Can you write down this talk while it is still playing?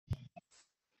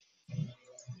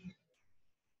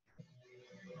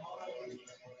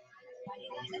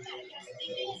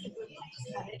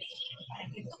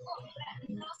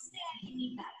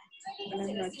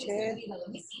Buenas noches.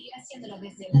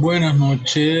 Buenas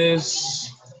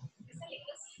noches.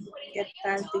 ¿Qué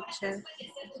tal, teacher?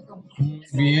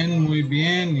 Bien, muy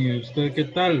bien. ¿Y usted qué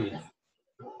tal?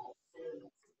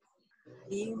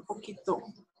 Y un poquito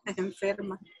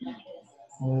enferma.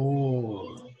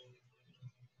 Oh.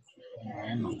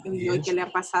 Bueno, Y hoy que le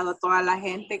ha pasado a toda la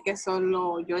gente que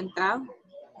solo yo he entrado.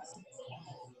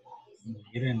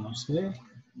 mire, no sé.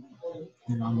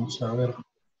 Vamos a ver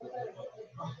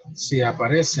si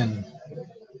aparecen.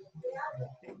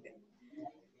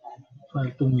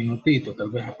 Falta un minutito,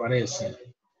 tal vez aparecen.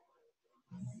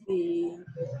 Sí.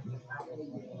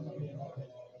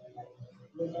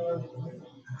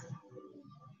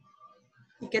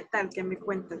 ¿Y qué tal que me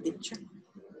cuenta, teacher?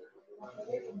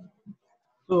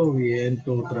 Todo bien,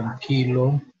 todo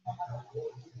tranquilo.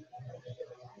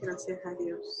 Gracias a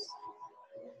Dios.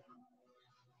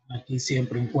 Aquí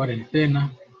siempre en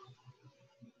cuarentena.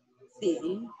 Sí,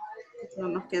 no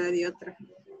nos queda de otra.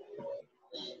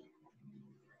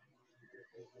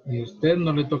 ¿Y usted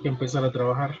no le toca empezar a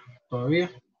trabajar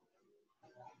todavía?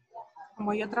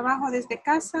 Como yo trabajo desde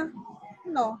casa,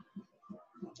 no.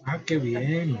 Ah, qué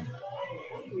bien.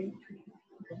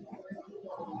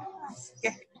 Así que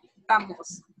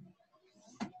estamos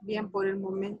bien por el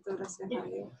momento, gracias a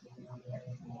Dios.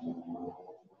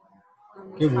 No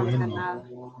nos Qué falta bueno. nada.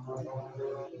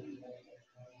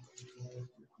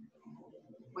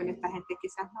 Bueno, esta gente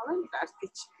quizás no va a entrar,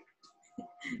 teacher.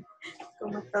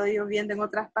 Como he estado yo viendo en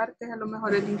otras partes, a lo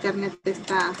mejor el internet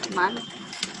está mal.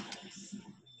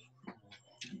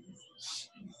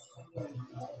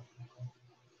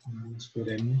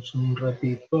 Esperemos un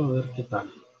ratito a ver qué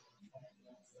tal.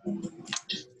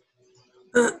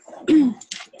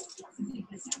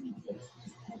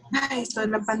 Ay, esto de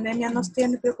la pandemia nos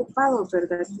tiene preocupados,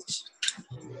 ¿verdad, teacher?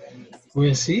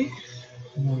 Pues sí,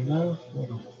 ¿verdad?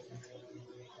 Pero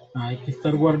hay que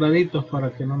estar guardaditos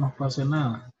para que no nos pase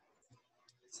nada.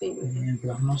 Sí,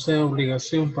 Mientras no sea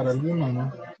obligación para alguno,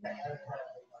 ¿no?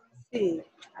 sí,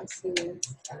 así es.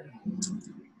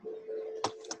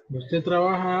 ¿Usted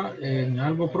trabaja en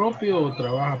algo propio o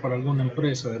trabaja para alguna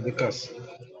empresa desde casa?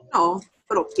 No,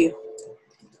 propio.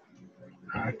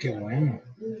 Ah, qué bueno.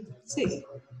 Sí.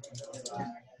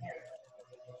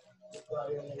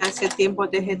 Hace tiempo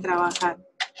dejé de trabajar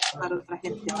para otra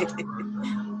gente.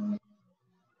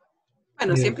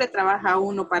 Bueno, Bien. siempre trabaja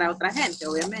uno para otra gente,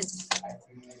 obviamente.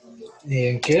 ¿Y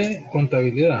en qué?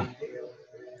 Contabilidad.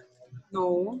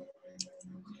 No.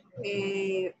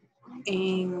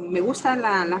 Me gustan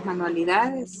las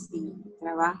manualidades y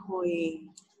trabajo en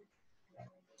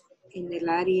el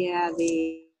área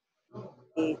de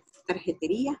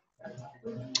tarjetería.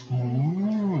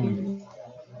 Mm,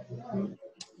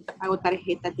 Hago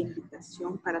tarjetas de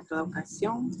invitación para toda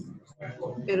ocasión,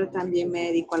 pero también me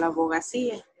dedico a la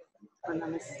abogacía. Cuando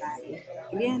me sale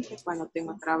cliente, cuando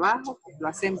tengo trabajo, pues lo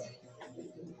hacemos.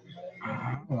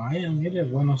 vaya, mire,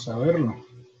 es bueno saberlo.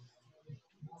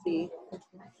 Sí,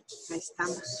 ahí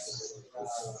estamos.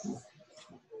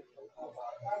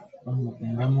 Cuando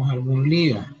tengamos algún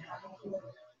lío.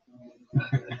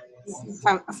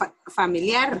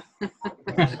 Familiar.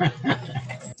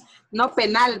 No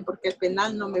penal, porque el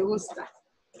penal no me gusta.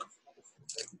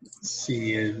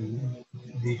 Sí, es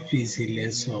difícil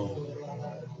eso.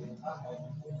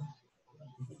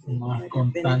 Más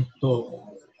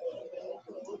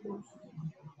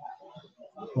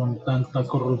con tanta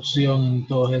corrupción en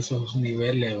todos esos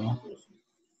niveles, ¿no?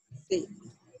 Sí.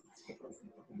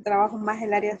 Trabajo más en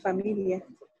el área de familia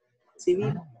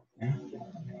civil. ¿Eh?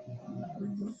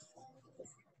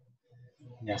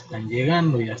 Ya están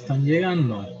llegando, ya están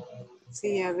llegando.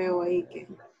 Sí, ya veo ahí que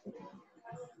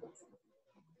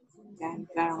ya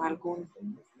entraron algunos.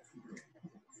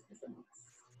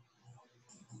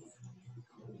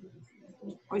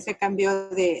 Hoy se cambió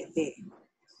 ¿De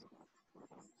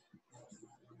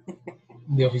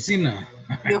oficina?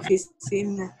 de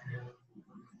oficina.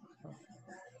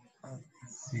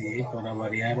 Sí, para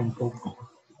variar un poco.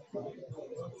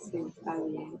 Sí, está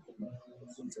bien.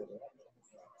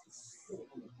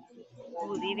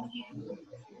 Good evening.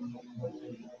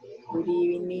 Good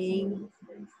evening.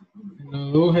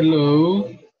 Hello, hello.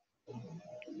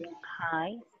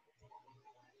 Hi.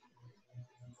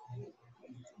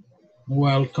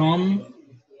 Welcome.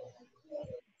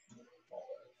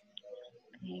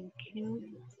 Thank you.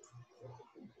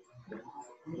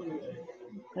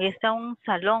 Hoy está un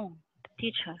salón,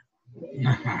 teacher.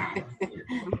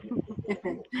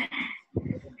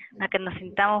 A que nos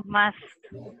sintamos más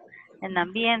en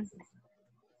ambiente.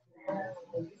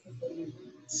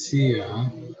 Sí,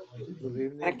 ¿verdad?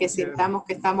 Para que sintamos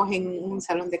que estamos en un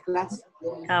salón de clase.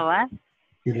 Cabal.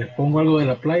 Si les pongo algo de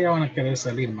la playa van a querer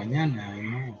salir mañana.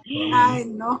 ¿Y no? Ay,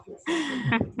 no.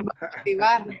 Va a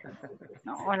activar.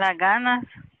 No, las ganas.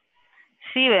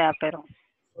 Sí, vea, pero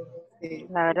Sí,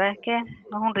 la verdad es que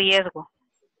no es un riesgo.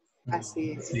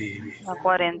 así es. Sí. La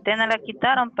cuarentena la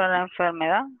quitaron, pero la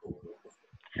enfermedad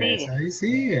sigue. Esa ahí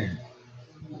sigue.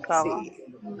 Cabal. Sí.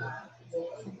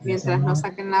 Mientras no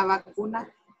saquen la vacuna.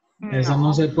 Esa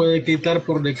no se puede quitar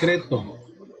por decreto.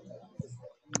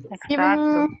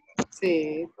 Exacto.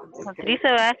 Sí. Lo triste,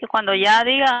 ¿verdad? Es que cuando ya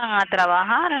digan a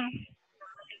trabajar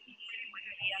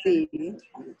Sí.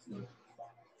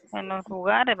 en los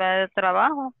lugares, ¿verdad?, de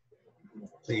trabajo.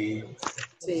 Sí.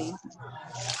 Sí.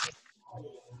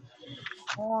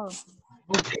 Oh,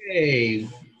 Okay.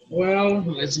 Well,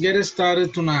 let's get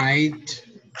started tonight.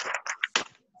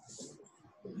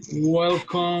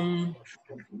 Welcome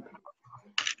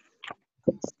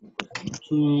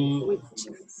to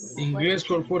Inglés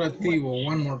Corporativo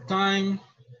one more time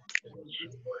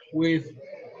with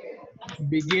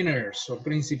beginners o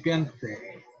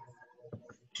principiante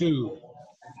 2.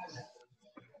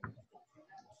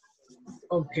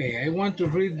 Okay, I want to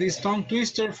read this tongue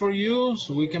twister for you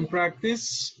so we can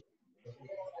practice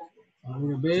a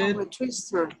little bit. Tongue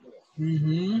twister.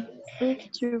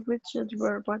 If two witches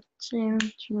were watching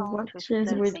two tongue watches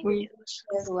twister with thing. which See?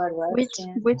 It's good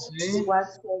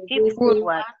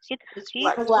watch. It's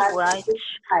good watch.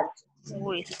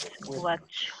 With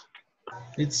watch.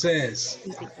 It says,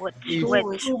 Watch. if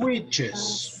Watch. two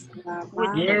witches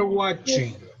Watch. were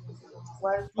watching two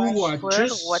Word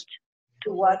watches, watch.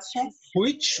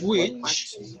 which witch would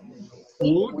watch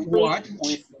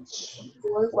Watch.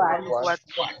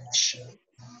 watch?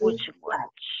 Which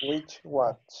watch? Which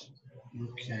watch?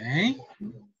 Okay,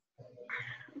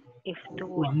 If two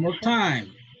one more time.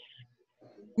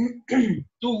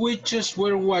 Two witches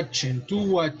were watching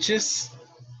two watches.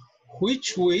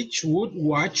 Which witch would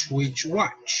watch which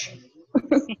watch?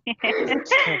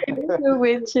 two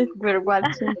witches were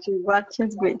watching two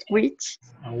watches with which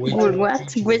Which would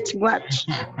watch which watch.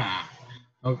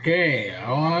 Okay,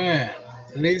 all right.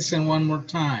 Listen one more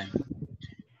time.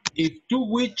 If two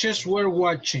witches were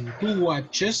watching two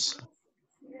watches,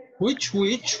 which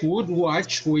witch would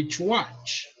watch which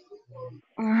watch?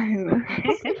 Ay, no.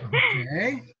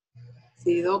 Okay.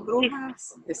 Si dos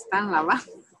brujas están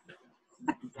lavando.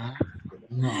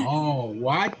 No,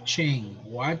 watching.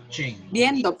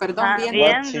 Viendo, perdón, viendo.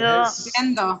 viendo.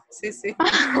 Viendo, sí, sí.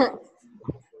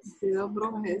 Si dos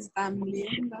brujas están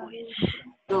viendo.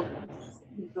 Dos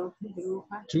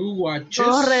brujas. Two watches.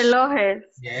 Dos relojes.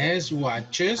 Yes,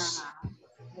 watches.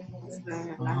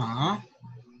 Ajá.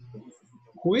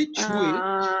 Which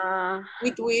Ah,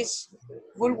 Which witch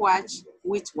will watch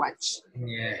which watch. eso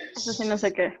Yes. sí no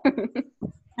sé qué.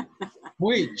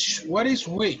 Which? What is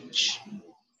which?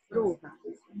 Bruja.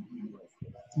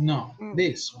 No,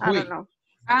 this. I Which? don't know.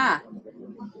 Ah.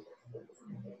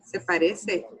 Se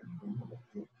parece.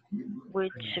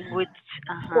 Which.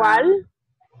 Ajá. ¿Cuál?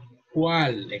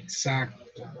 ¿Cuál?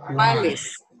 Exacto.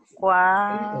 ¿Cuáles?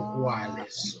 ¿Cuál?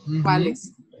 ¿Cuáles?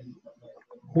 ¿Cuáles?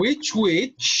 Which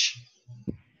witch?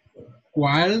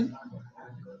 ¿Cuál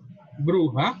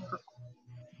bruja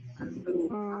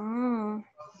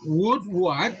would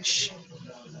watch?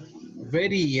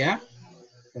 Vería.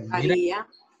 Mira, Haría.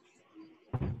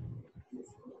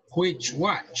 which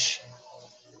watch?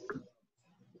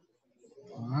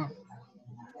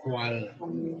 ¿Cuál?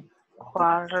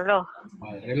 ¿Cuál reloj?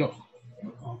 ¿Cuál reloj?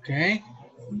 Okay.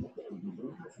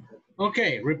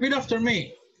 Okay, repeat after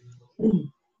me.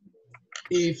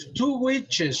 If two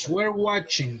witches were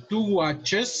watching two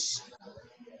watches,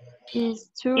 If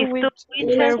two If two witches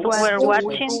witches were were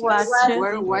watching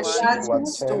We're watching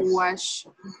to watch.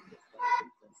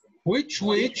 which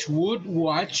witch would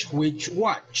watch which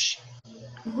watch?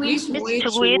 Which Which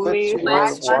would witch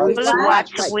watch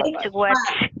which watch?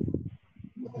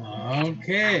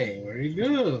 Okay, very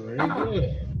good, very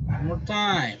good. One more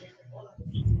time.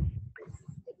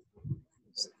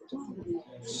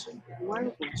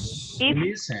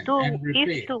 Listen and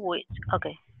repeat.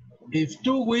 Okay. If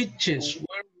two witches were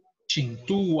watching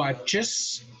two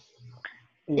watches,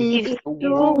 If two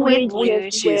Two witches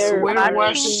witches were were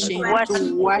watching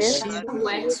watching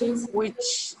which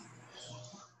witch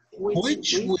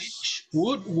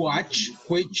would watch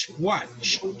which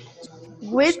watch?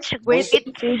 which Which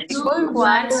would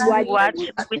watch watch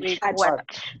which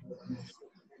watch?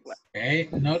 Okay,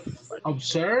 not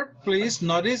observe, please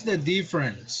notice the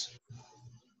difference.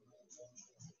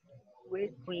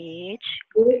 Which Which,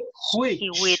 which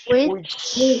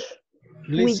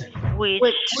listen, which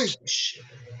which,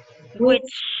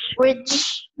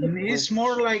 Which. It's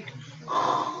more like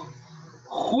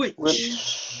which.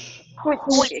 Which.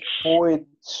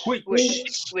 Which.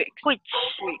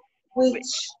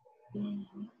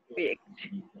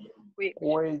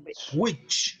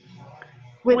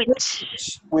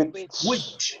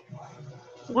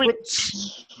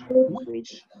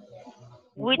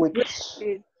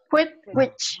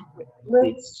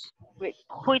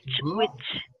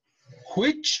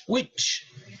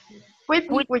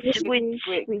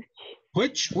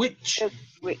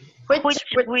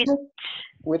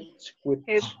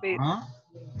 Which. Huh?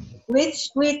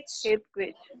 Which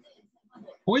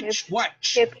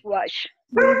watch?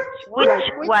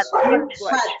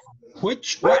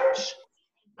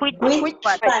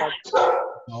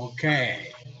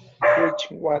 Okay.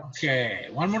 Okay.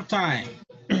 One more time.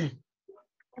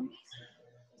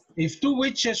 If two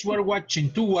witches were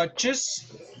watching two watches,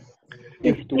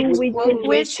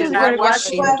 Witches were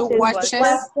watching two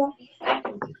watches.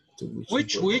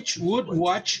 which witch would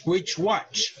watch which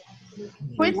watch?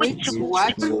 Which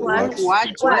watch would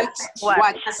watch which watch?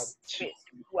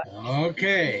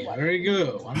 Okay, very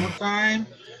good. One more time.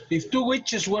 If two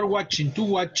witches were watching two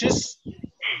watches,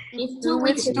 Two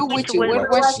witches were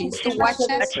watching two watches.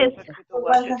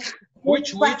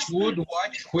 which witch would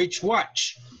watch which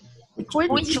watch?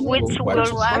 Which witch will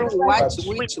watch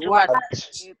which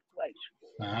watch?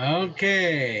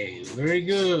 Okay, very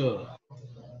good.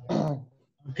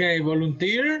 Okay,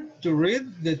 volunteer to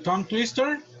read the tongue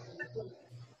twister.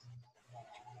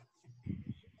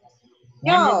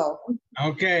 Yo.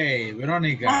 Okay,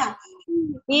 Veronica.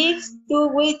 If two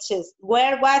witches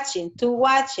were watching two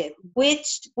watches,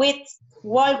 which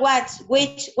will watch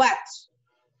which watch?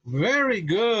 Very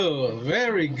good,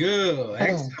 very good,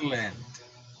 excellent.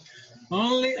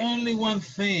 Only one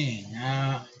thing.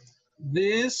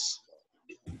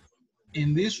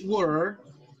 In this word,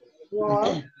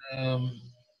 Wall.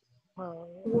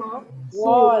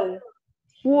 Wall.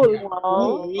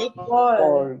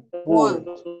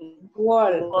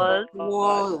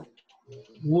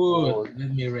 Wood. Let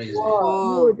me raise it.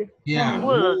 Wood. Yeah,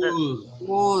 Wood.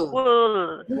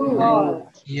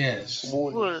 yes.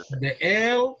 The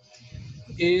L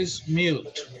is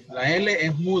mute. La L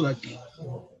es muda aquí.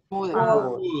 Wood.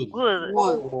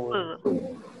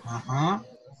 Ajá.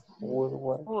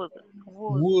 Wood.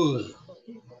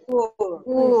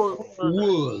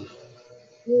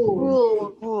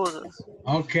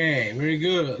 Okay, very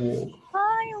good.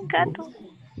 Ay, un gato.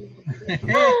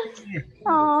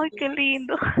 Ay, qué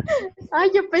lindo. Ay,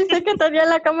 yo pensé que tenía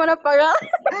la cámara apagada.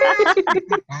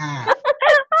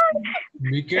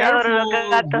 Be careful,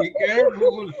 be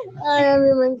careful. Ay, a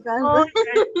mí me encanta. Ay,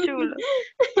 qué chulo.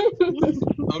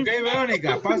 Okay,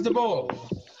 Veronica, pass the ball.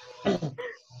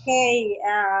 Okay,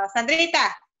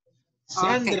 Sandrita.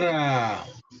 Sandra.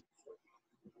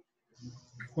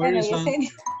 Where is Sandra?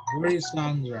 Where is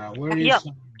Sandra?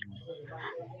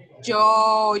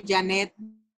 Yo, Janet.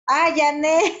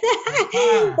 Janet.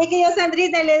 Es que yo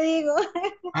Sandrita le digo.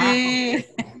 Sí.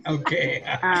 Ok.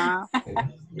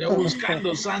 Yo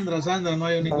buscando Sandra, no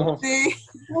hay ningún. Sí.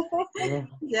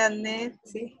 Janet,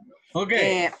 sí. Ok.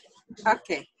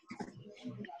 Okay.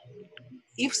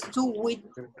 If two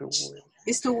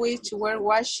witch were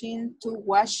washing two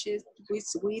washes with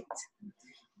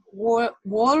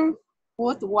wool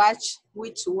would watch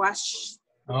which wash.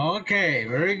 Okay,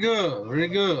 very good, very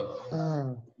good.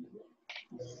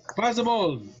 Pass the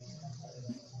ball.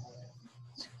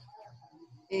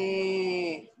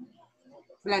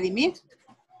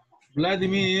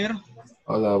 Vladimir.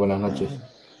 Hola, buenas noches.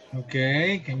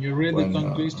 Okay, can you read the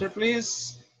tongue twister,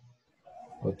 please?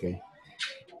 Okay.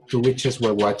 Two witches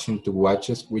were watching two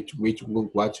watches. Which witch will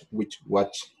watch which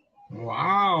watch?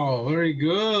 Wow, very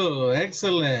good.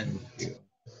 Excellent.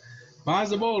 Pass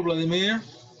the ball, Vladimir.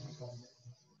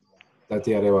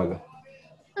 Tati Arevalo.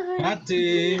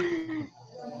 Tati.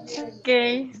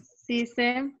 Okay,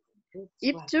 dice,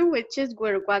 if two witches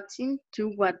were watching two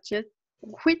watches,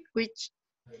 which witch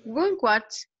will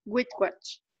watch which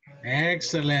watch?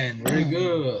 Excellent, very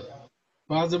good.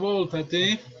 Pass the ball,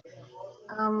 Tati.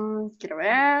 Quiero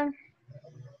ver.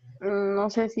 No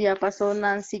sé si ya pasó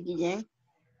Nancy Guillén.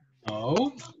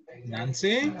 No.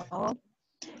 Nancy? No.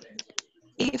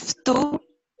 If two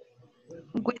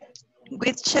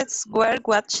witches were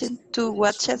watching two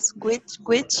watches, which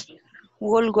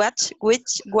will watch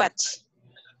which watch?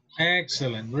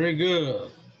 Excellent, very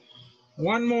good.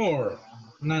 One more,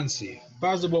 Nancy.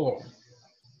 Pass the ball.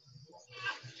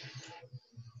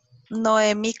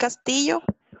 Noemí Castillo.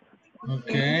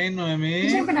 Okay, Noemí.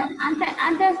 Sí, pero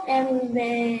antes el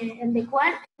de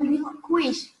cuál dijo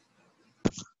quiz.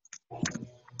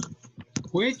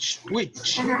 Which?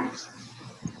 Uh-huh.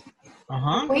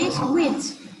 Uh-huh.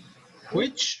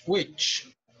 Which? Which?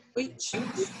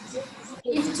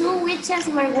 If two witches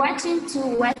were watching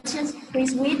two watches,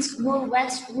 which witch would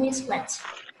watch which watch?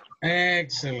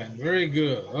 Excellent. Very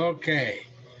good. Okay.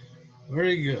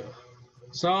 Very good.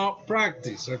 So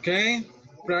practice, okay?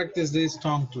 Practice this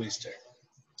tongue twister.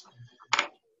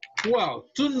 Well,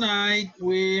 tonight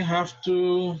we have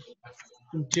to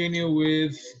continue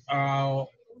with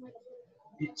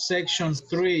section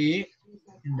 3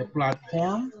 in the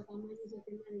platform.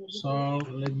 So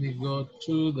let me go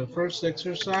to the first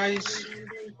exercise.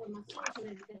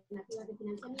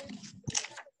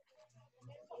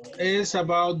 It's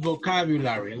about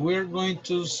vocabulary. We're going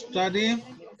to study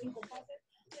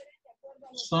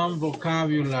some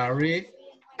vocabulary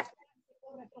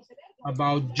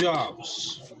about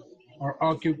jobs or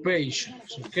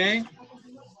occupations, okay?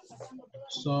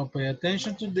 So pay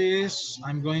attention to this.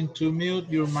 I'm going to mute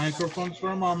your microphones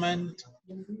for a moment.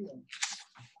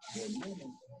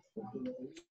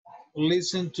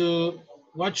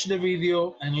 Watch the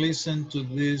video and listen to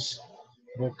this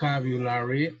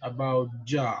vocabulary about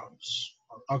jobs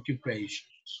or occupations.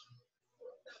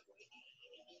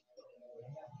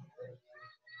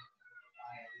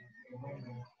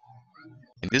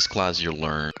 In this class, you'll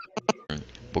learn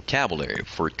vocabulary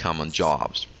for common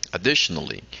jobs.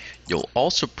 Additionally, you'll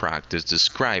also practice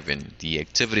describing the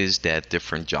activities that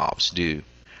different jobs do.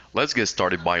 Let's get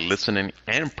started by listening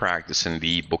and practicing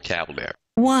the vocabulary.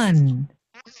 1.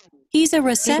 He's a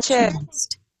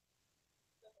receptionist.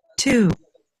 2.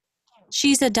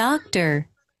 She's a doctor.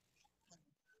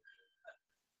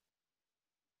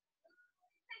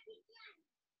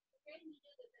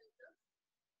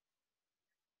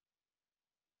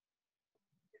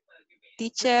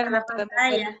 'Teacher,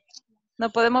 no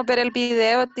podemos ver el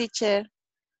video, teacher.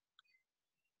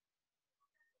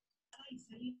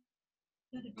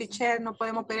 Teacher, no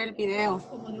podemos ver el video.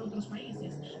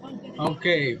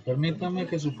 Ok, permítame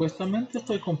que supuestamente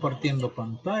estoy compartiendo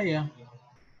pantalla.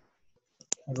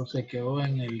 Pero se quedó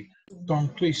en el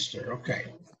tongue twister, ok.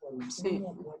 Sí.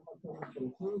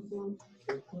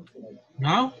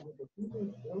 Now?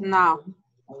 Now.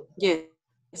 Yes.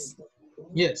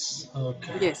 Yes,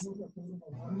 okay. Yes.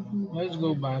 Let's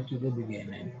go back to the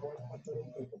beginning.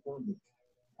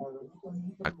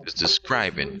 Practice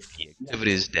describing the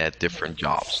activities that different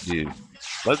jobs do.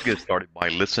 Let's get started by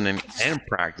listening and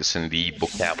practicing the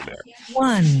vocabulary.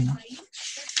 1.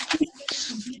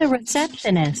 She's a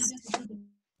receptionist.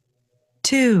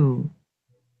 2.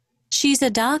 She's a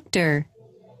doctor.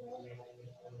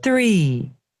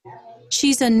 3.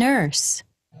 She's a nurse.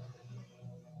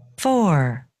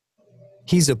 4.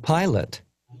 He's a pilot.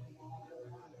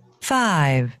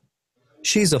 5.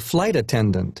 She's a flight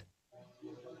attendant.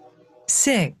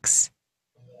 6.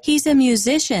 He's a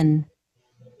musician.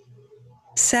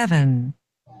 7.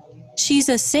 She's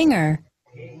a singer.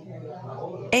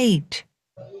 8.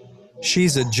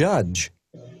 She's a judge.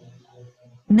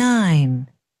 9.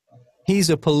 He's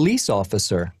a police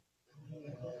officer.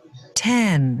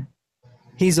 10.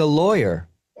 He's a lawyer.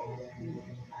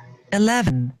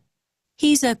 11.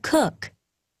 He's a cook.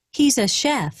 He's a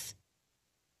chef.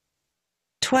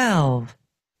 12.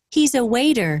 He's a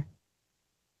waiter.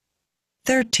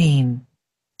 13.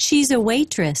 She's a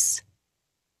waitress.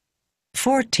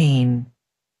 14.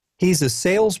 He's a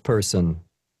salesperson.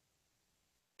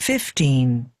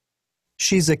 15.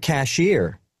 She's a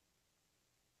cashier.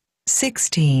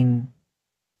 16.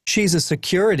 She's a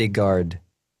security guard.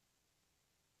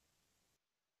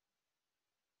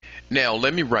 Now,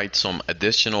 let me write some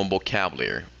additional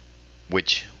vocabulary,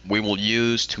 which we will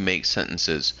use to make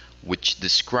sentences which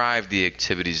describe the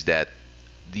activities that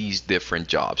these different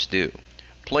jobs do.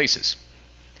 Places: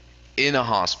 in a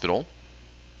hospital,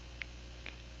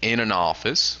 in an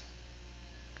office,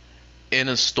 in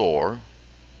a store,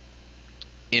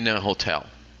 in a hotel.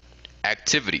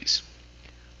 Activities: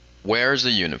 wears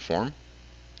a uniform,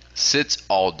 sits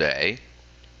all day,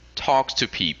 talks to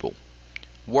people,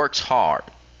 works hard,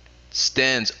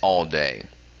 stands all day,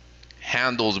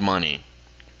 handles money,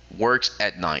 works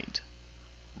at night,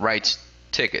 writes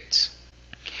tickets.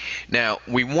 Now,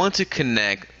 we want to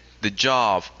connect the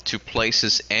job to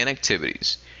places and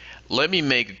activities. Let me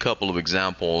make a couple of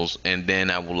examples, and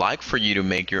then I would like for you to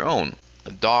make your own.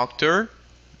 A doctor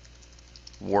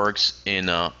works in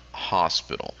a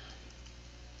hospital.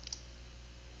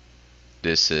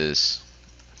 This is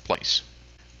a place.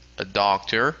 A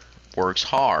doctor works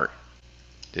hard.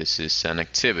 This is an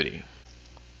activity.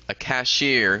 A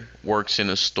cashier works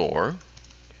in a store.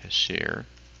 Cashier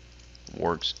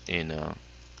works in a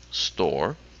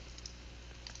store.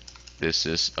 This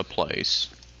is a place.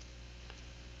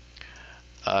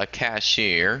 A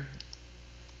cashier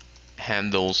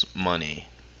handles money.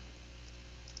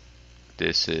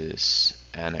 This is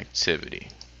an activity.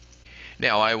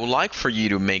 Now, I would like for you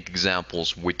to make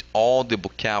examples with all the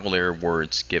vocabulary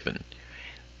words given.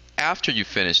 After you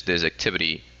finish this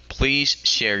activity, please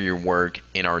share your work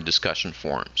in our discussion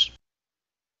forums.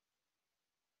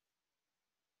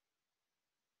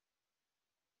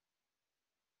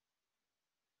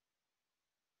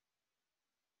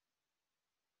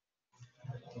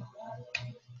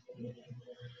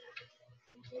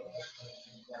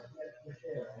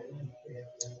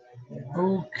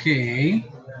 Okay.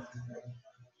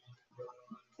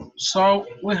 So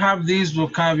we have this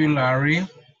vocabulary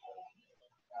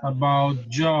about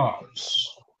jobs.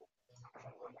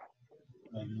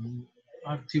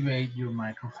 Activate your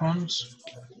microphones.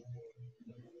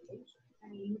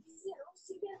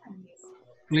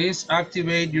 Please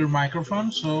activate your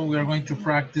microphone. So we are going to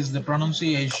practice the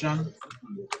pronunciation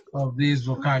of this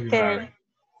vocabulary.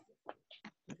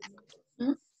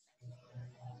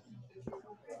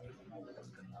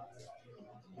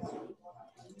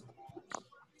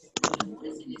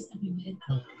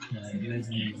 Okay, let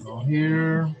me go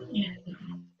here.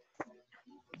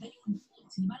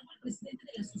 Sin embargo, el presidente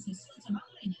de la Asociación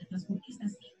Salvadoreña de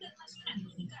Transportistas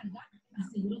Internacionales de Carga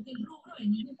aseguró que el rubro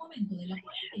en ningún momento de la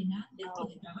cuarentena dejó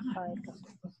de trabajar.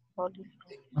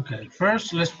 Okay,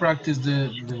 first let's practice the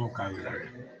vocabulary.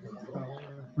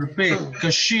 Repeat,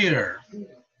 cashier.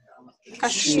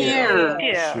 Cashier.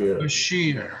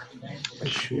 Cashier.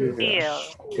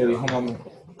 ¿Qué dijo mami?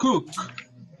 Cook.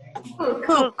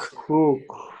 Cook.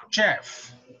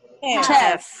 Chef.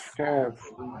 Chef.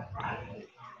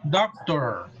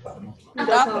 Doctor.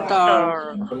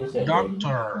 Doctor.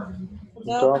 Doctor.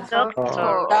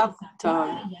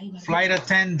 Doctor. Flight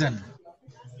attendant.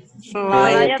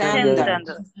 Flight attendant.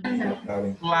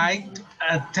 Flight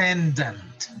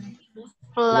attendant.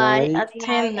 Flight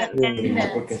attendant.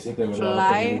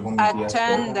 Flight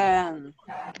attendant.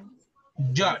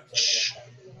 Judge.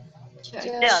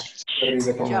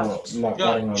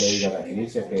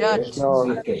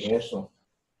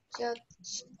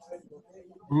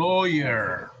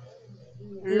 Lawyer.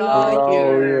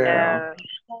 Lawyer.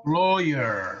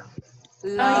 Lawyer.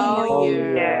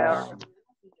 Lawyer.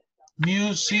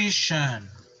 Musician.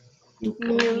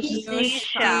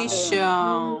 Musician.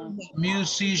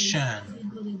 Musician.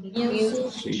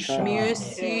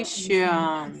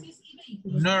 Musician.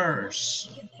 Nurse.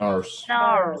 Nurse.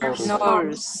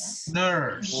 Nurse.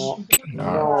 Nurse.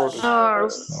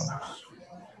 Nurse.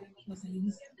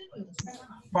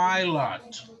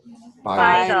 Pilot.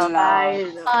 Pilot.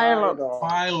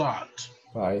 Pilot.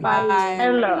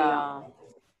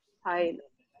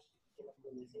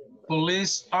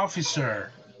 Police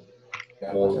officer.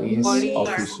 Police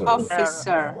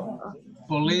officer.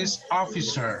 Police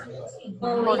officer.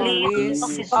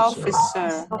 Police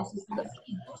officer.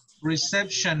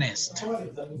 Receptionist.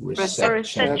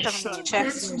 Receptionist.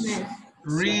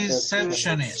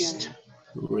 Receptionist.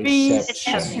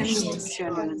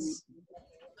 Receptionist.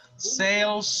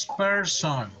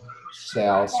 Salesperson.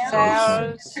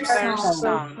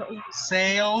 Salesperson.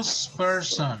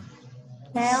 Salesperson.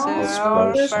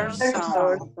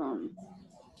 Salesperson.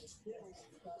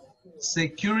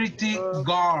 Security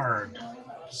guard.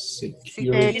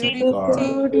 Security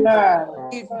guard.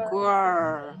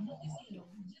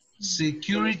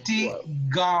 Security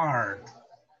guard.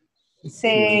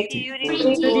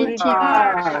 Security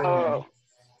guard.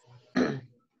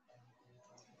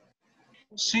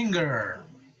 Singer.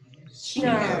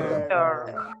 Singer.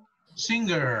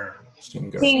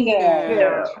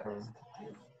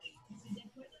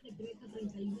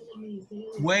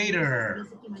 Waiter.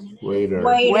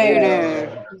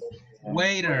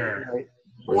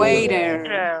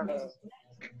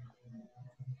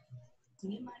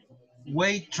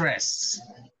 Waitress.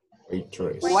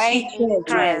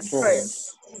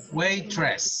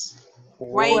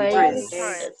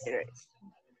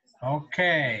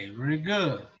 Okay, very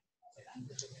good.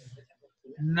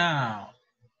 Now,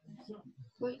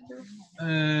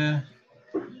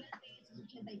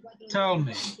 tell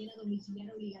me,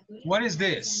 what is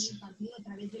this?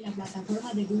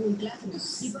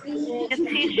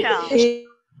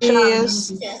 He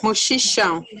is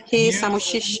musician. He is a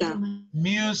musician.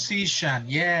 Musician,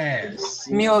 yes.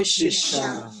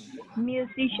 Musician.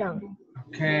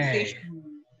 Okay.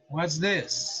 What's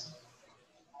this?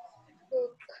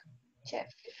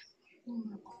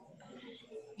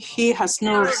 He has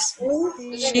nurse.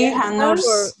 She has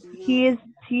nurse. He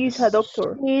is a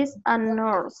doctor. He is a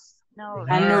nurse.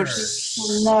 A nurse.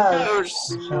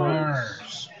 Nurse.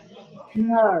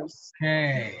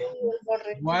 Okay.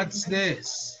 What's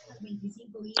this?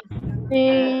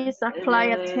 She's a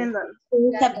flight attendant.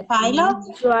 She's a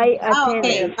pilot. Flight Ah,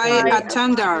 okay. attendant. Flight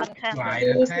attendant. Flight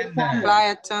She's a attendant. Flight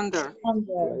attendant.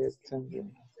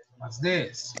 What's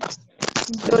this?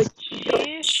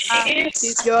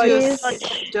 She's Judge.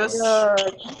 just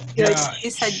Judge.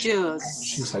 She's a judge.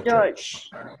 She's a judge.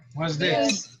 What's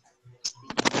this?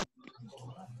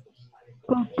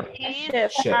 He's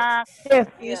Chef. a Chef.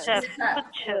 chef.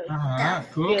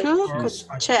 Cook. Cook, or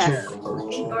chef.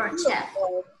 Or chef.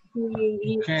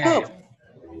 Okay.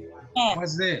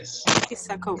 What's this? She's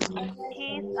a cook.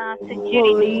 He's a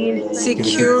security. Police.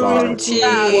 Security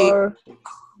Guard.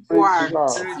 guard.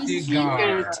 Security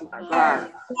guard. Security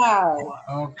guard. Wow.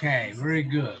 Okay, very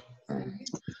good.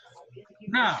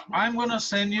 Now, I'm going to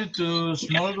send you to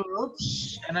small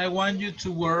groups, and I want you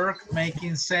to work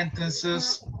making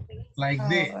sentences like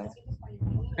this.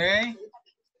 Okay?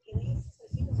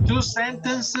 2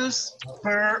 sentences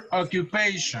per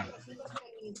occupation.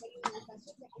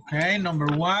 Okay, number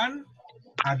 1,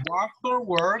 a doctor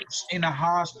works in a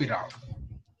hospital.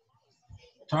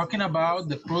 Talking about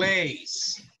the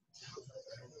place.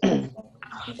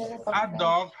 A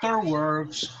doctor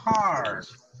works hard.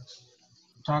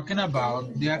 Talking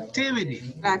about the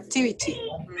activity. Activity.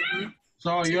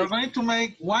 So you're going to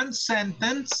make 1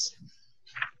 sentence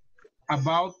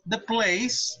about the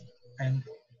place and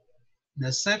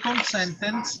the second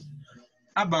sentence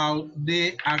about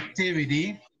the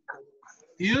activity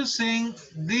using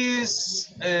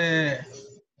this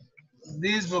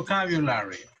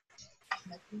vocabulary.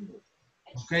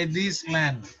 Okay, this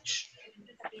language.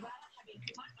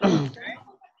 Okay.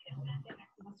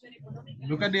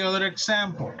 Look at the other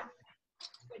example.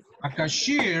 A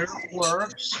cashier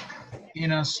works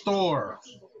in a store.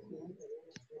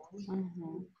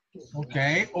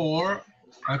 Okay, or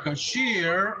a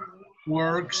cashier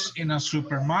works in a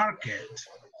supermarket.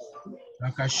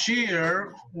 A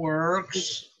cashier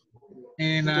works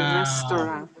in a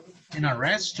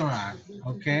restaurant.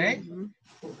 Okay.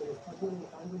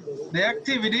 The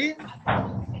activity,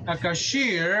 a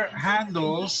cashier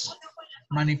handles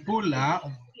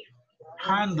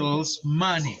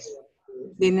money.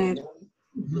 Dinero.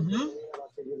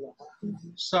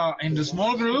 So in the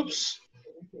small groups,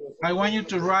 I want you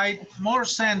to write more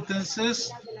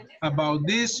sentences about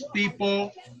these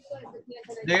people,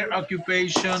 their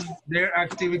occupation, their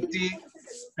activity,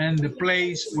 and the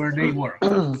place where they work.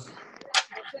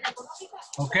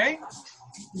 Okay?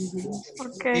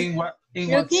 Okay.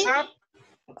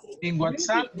 In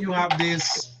WhatsApp, you have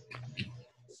this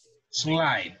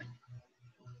slide.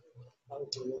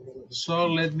 So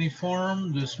let me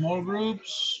form the small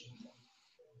groups.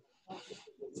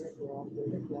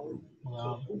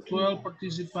 12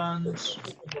 participants,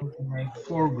 make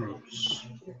 4 groups.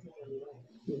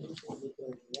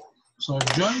 So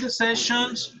join the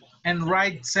sessions and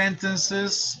write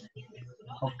sentences,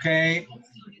 okay?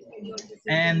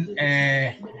 And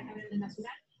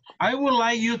I would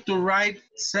like you to write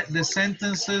the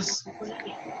sentences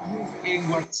in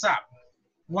WhatsApp.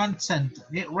 1 sentence.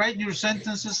 Write your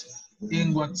sentences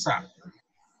in WhatsApp.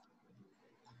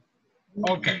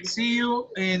 Okay, see you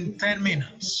in 10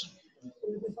 minutes.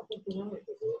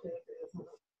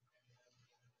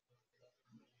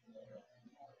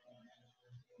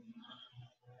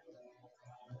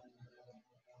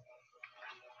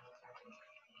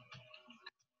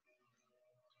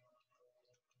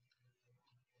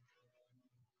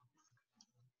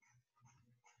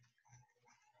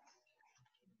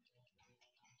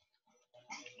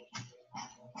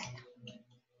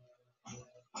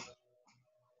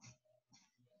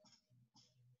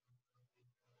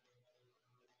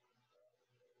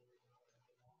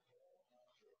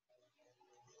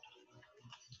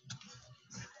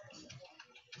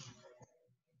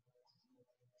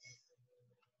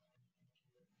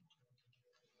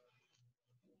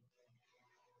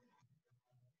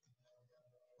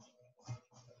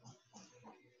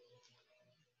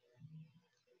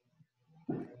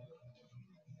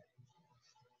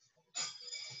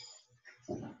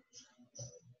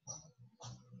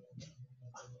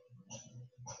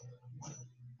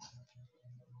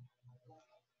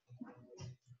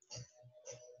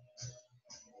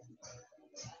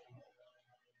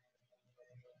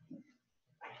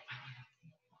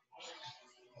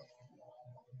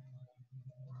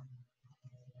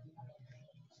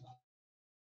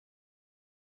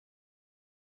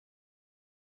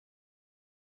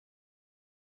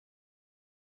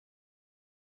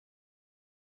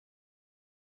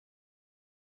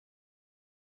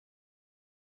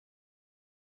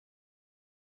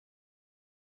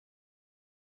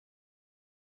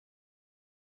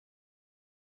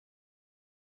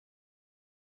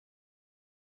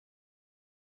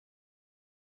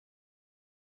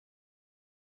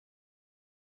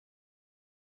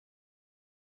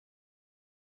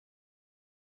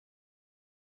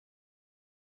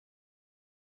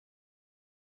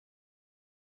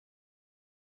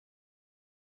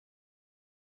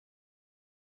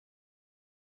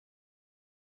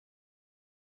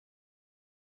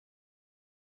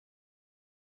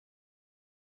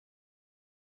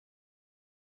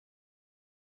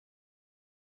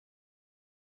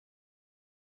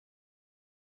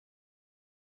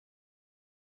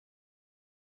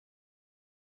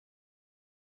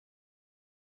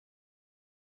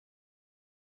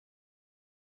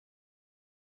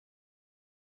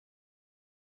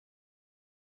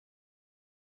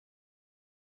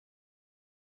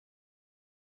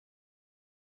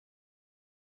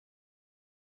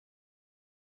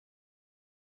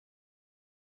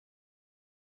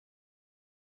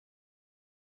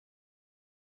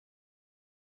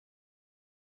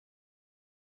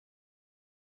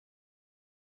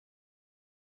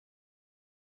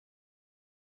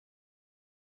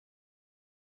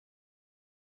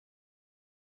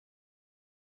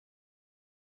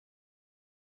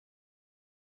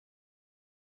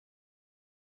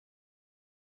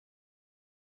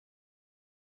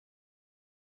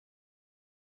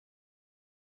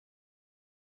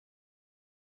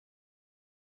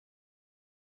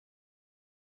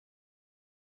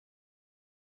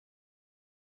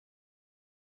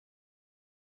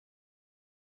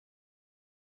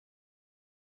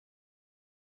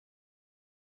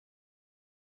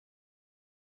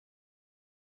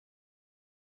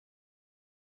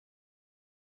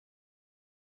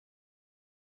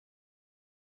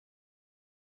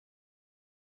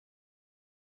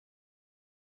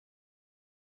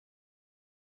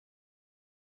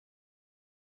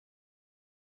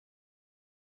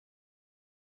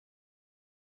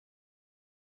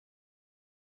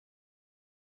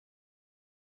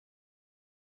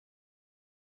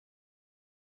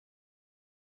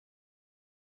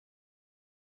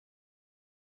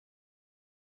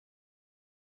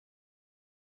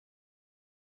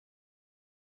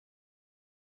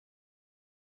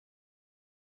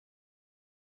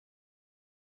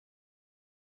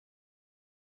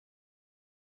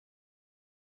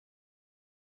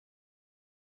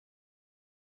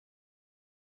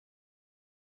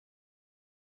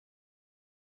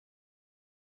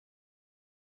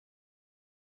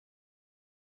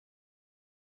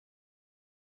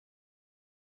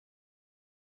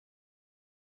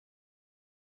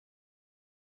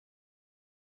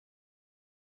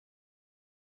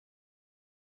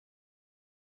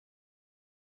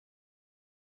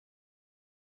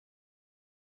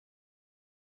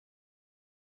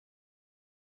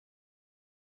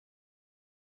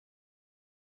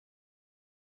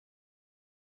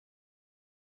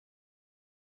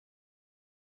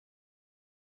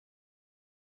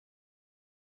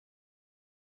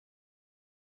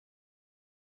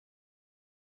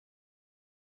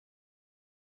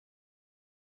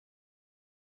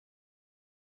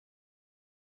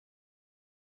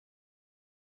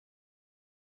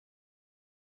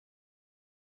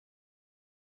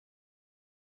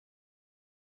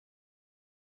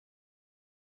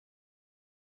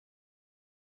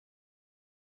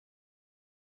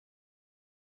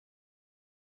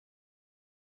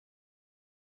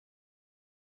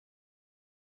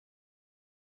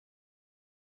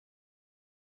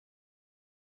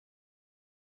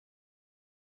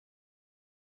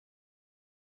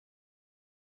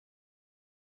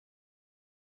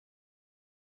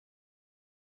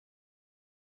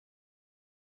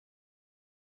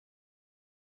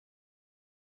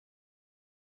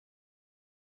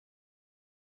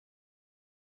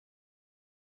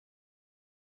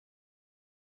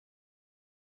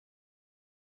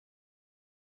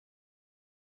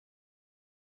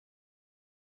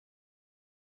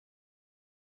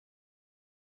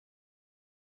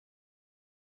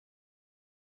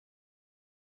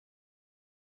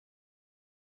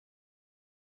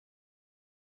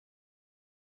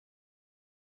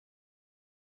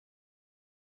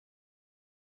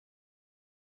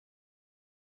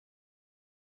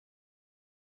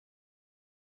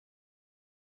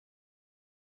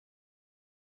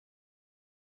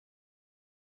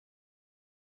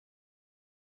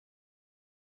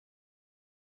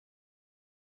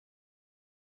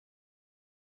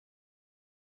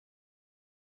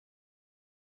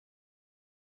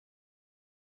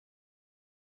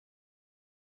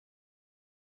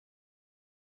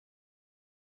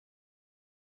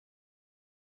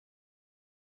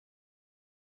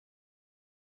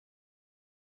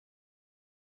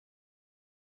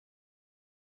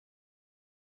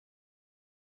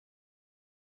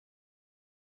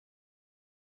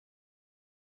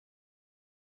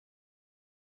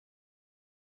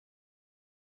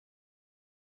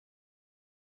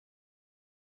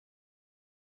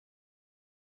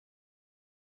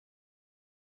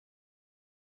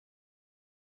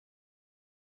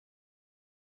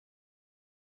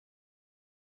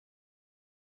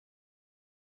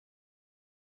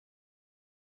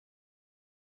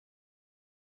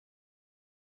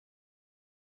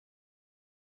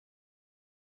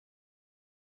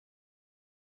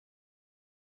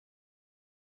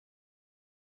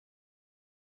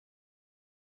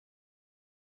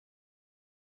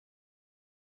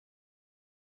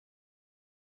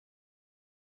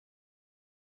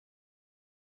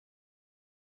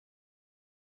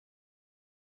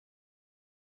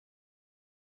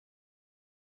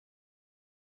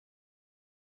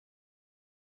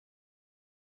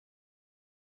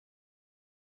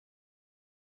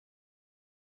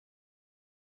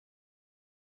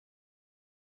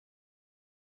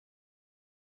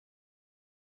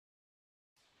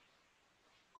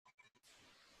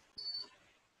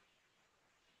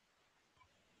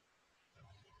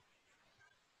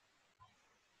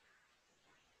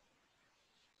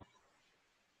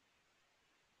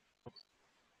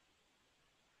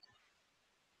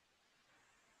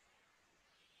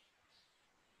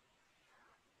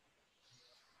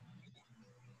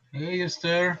 Hey,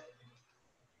 Esther.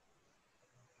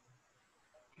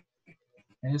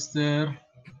 Esther.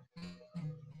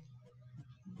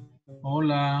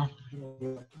 Hola.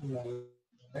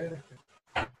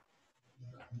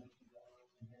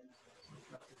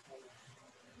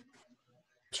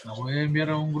 La voy a enviar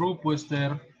a un grupo,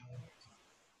 Esther.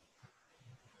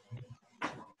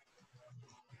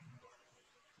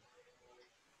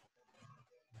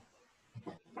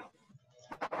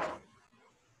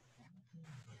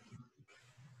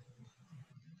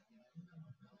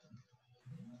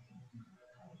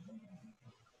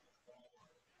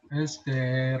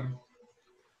 Esther.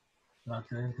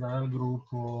 Trate de entrar al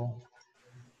grupo.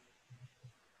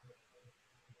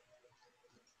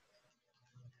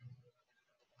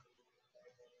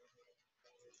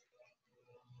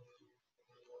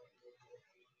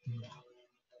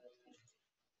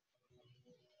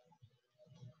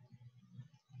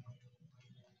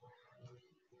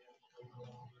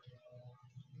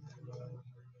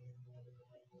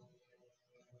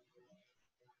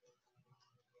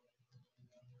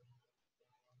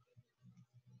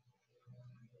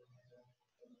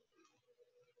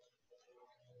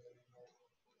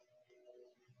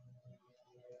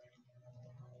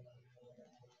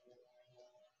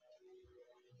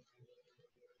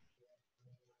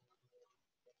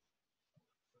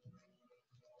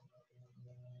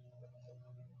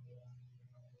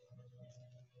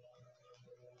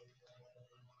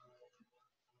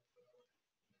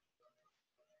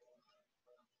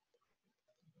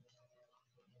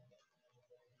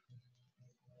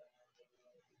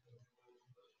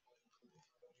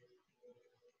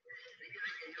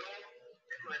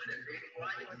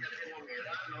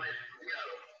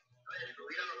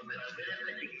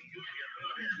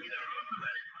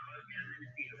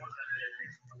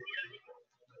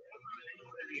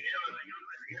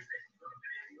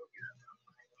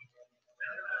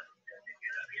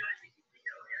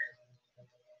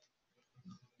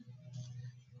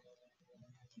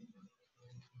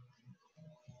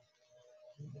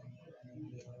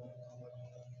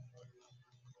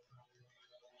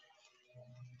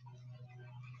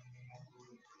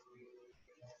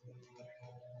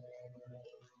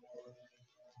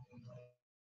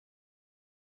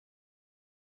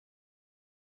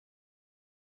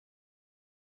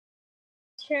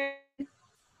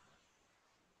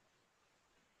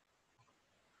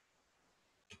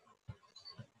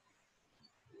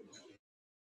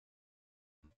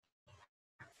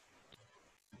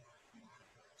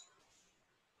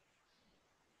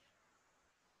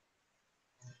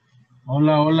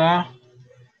 Hola, hola.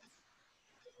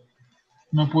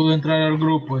 No pudo entrar al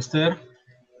grupo, Esther.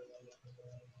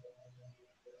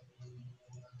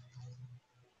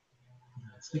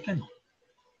 Así que no.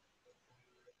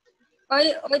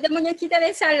 Hoy de muñequita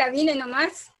de sala vine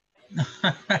nomás.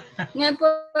 No he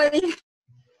podido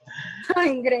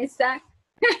ingresar.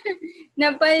 No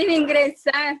he podido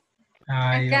ingresar.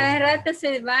 Ay, A cada hombre. rato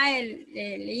se va el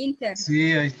Inter.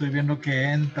 Sí, ahí estoy viendo que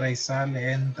entra y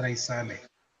sale, entra y sale.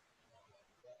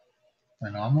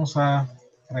 Bueno, vamos a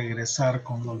regresar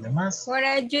con los demás. What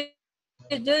are you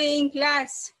doing in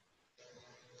class?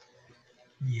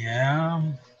 Yeah.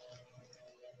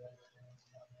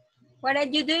 What are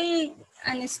you doing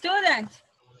as a student?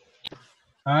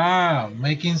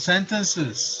 Making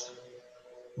sentences.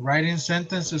 Writing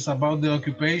sentences about the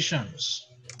occupations.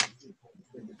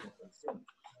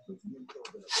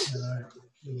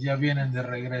 Ya vienen de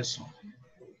regreso.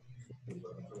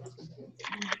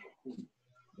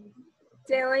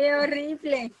 Se oye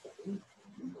horrible.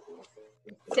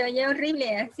 Se oye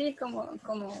horrible, así como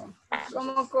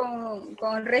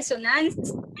con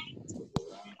resonancia.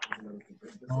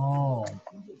 No.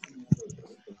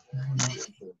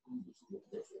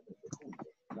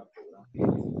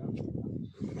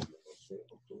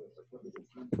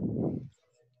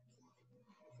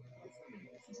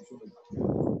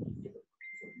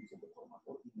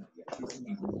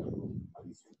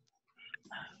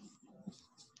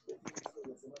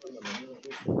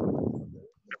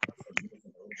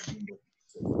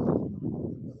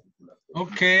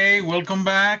 Okay, welcome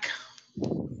back.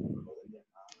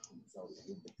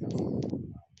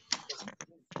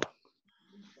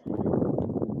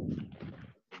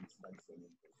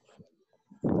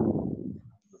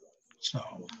 So,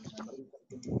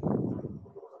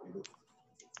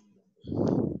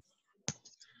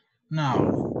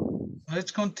 now,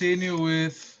 let's continue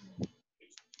with...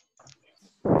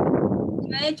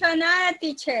 No he hecho nada,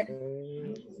 teacher.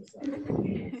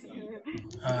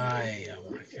 Ay,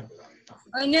 hombre, qué...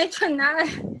 Hoy no he hecho nada.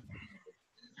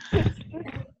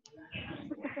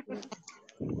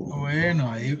 Bueno,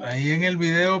 ahí en el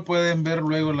video pueden ver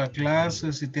luego la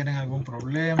clase si tienen algún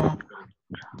problema.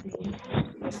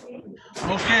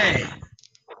 Okay.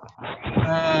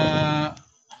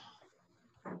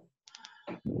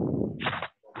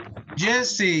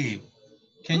 Jesse,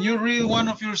 can you read one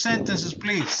of your sentences,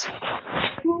 please?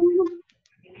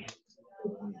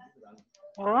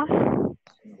 What?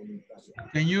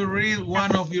 Can you read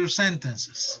one of your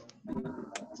sentences?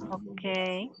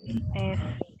 Okay. Is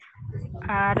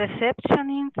a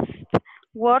receptionist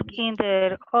work in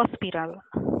the hospital.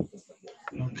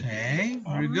 Okay,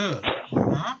 very good.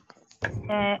 Uh-huh.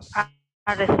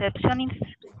 A receptionist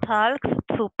talks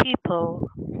to people.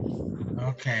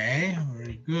 Okay,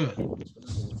 very good.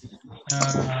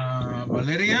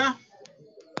 Valeria,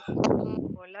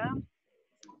 Hola.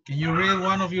 can you read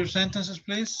one of your sentences,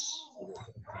 please?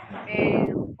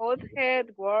 Hot head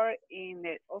work in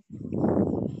the office.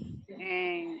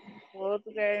 And hot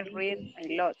girl read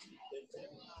a lot.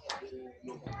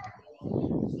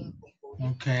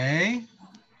 Okay.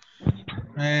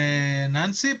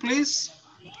 Nancy, please.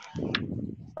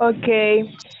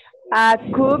 Okay. A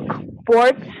cook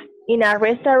works in a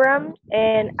restaurant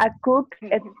and a cook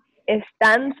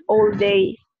stands all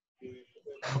day.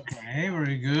 Okay,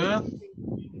 very good.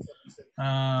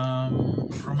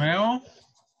 Romeo.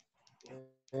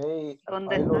 Hey, a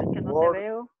 ¿Dónde estás pilot que no te work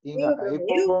veo? in an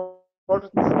airport. A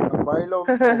pilot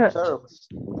observes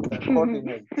and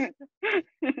coordinates.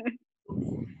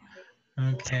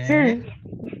 Okay.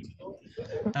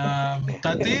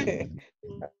 Tati.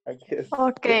 I guess.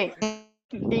 Okay.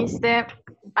 Dice,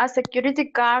 a security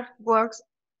guard works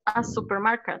at a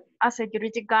supermarket. A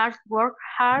security guard work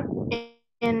hard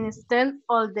and stand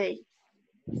all day.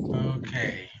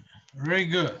 Okay, very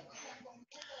good.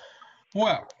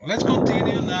 Well, let's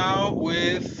continue now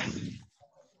with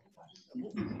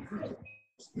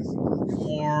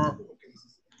more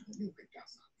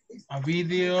a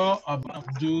video about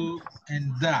do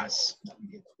and does.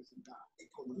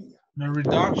 The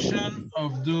reduction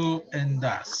of do and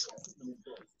does.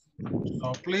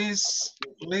 So please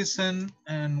listen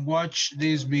and watch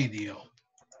this video.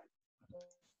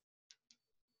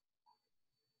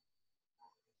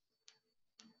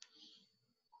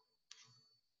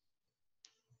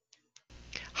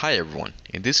 Hi everyone,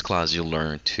 in this class you'll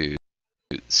learn to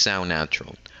sound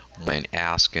natural when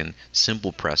asking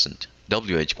simple present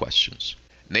WH questions.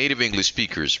 Native English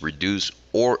speakers reduce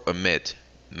or omit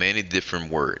many different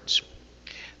words.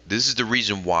 This is the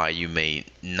reason why you may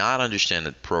not understand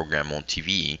the program on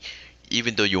TV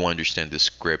even though you understand the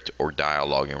script or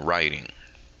dialogue in writing.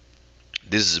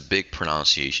 This is a big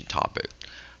pronunciation topic.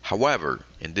 However,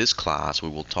 in this class we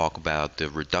will talk about the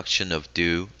reduction of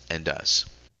do and does.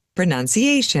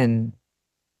 Pronunciation.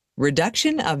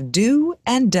 Reduction of do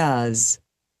and does.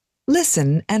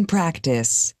 Listen and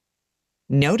practice.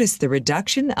 Notice the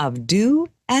reduction of do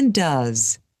and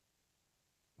does.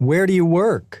 Where do you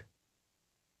work?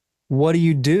 What do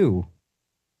you do?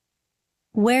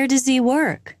 Where does he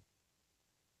work?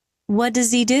 What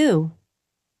does he do?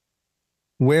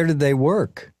 Where do they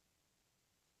work?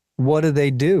 What do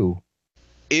they do?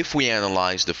 If we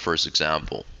analyze the first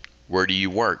example, where do you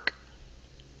work?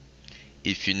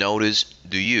 If you notice,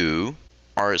 do you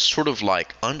are sort of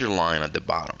like underlined at the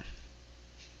bottom.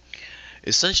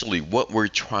 Essentially, what we're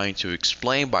trying to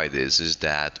explain by this is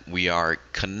that we are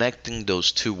connecting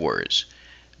those two words.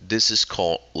 This is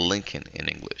called linking in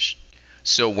English.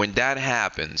 So when that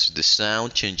happens, the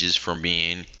sound changes from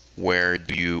being where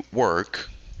do you work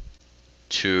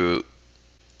to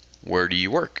where do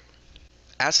you work?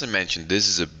 As I mentioned, this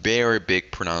is a very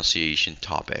big pronunciation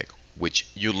topic, which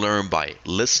you learn by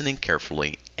listening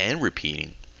carefully and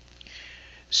repeating.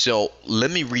 So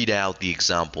let me read out the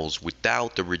examples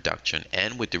without the reduction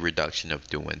and with the reduction of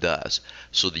do and does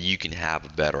so that you can have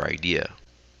a better idea.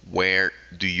 Where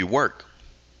do you work?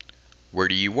 Where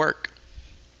do you work?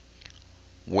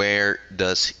 Where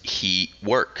does he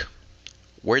work?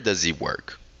 Where does he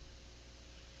work?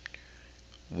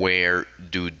 Where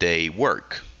do they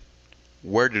work?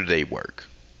 Where do they work?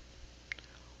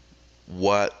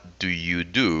 What do you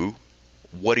do?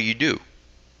 What do you do?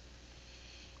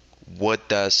 What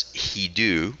does he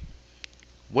do?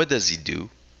 What does he do?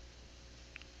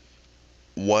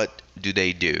 What do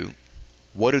they do?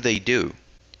 What do they do?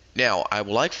 Now, I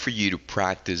would like for you to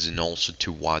practice and also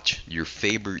to watch your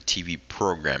favorite TV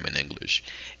program in English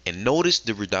and notice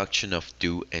the reduction of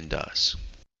do and does.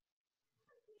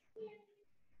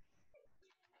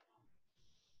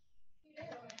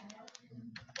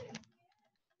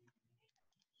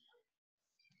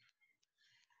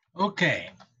 Okay.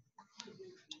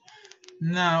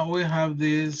 Now we have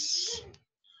this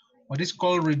what is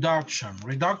called reduction.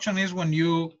 Reduction is when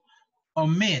you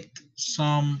omit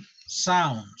some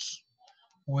sounds,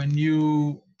 when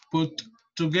you put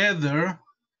together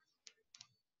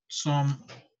some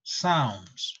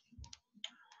sounds.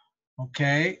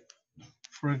 Okay,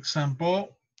 for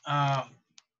example,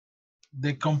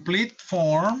 the complete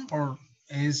form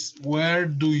is where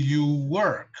do you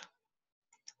work?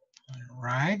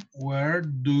 Right? Where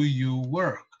do you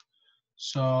work?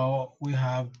 So we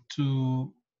have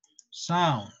two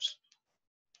sounds.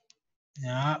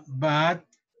 Yeah, but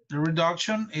the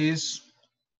reduction is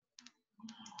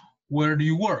where do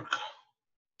you work?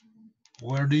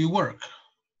 Where do you work?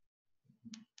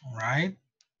 All right?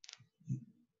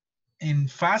 In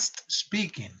fast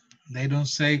speaking, they don't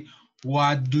say,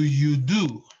 what do you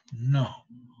do? No.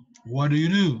 What do you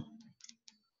do?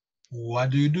 What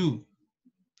do you do?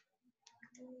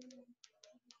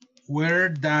 Where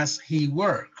does he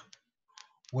work?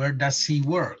 Where does he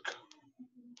work?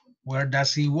 Where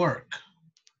does he work?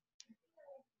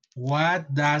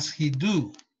 What does he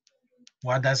do?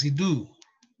 What does he do?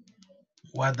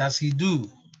 What does he do?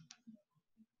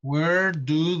 Where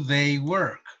do they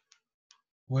work?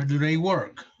 Where do they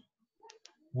work?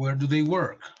 Where do they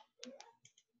work?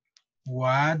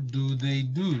 What do they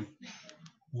do?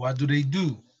 What do they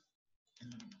do?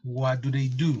 What do they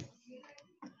do?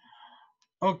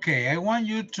 Okay, I want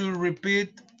you to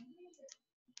repeat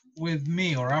with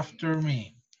me or after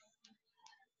me.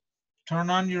 Turn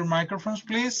on your microphones,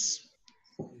 please.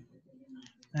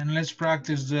 And let's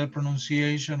practice the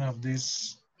pronunciation of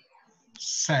these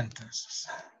sentences.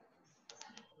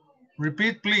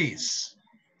 Repeat, please.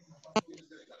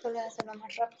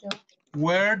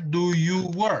 Where do you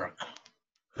work?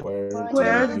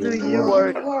 Where do you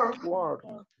work?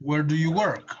 Where do you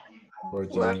work? Where do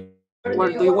you work? Where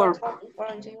do you work?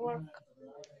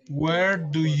 Where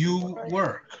do you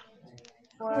work?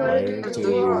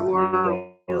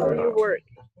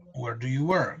 Where do you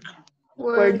work?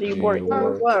 Where do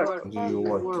you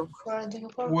work?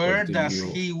 Where does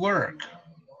he work?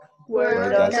 Where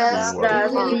does he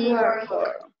work?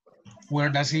 Where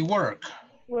does he work?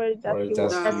 Where does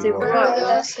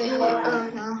he work?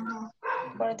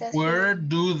 Where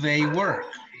do they work?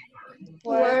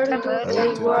 Where do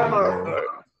they work?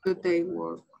 Do they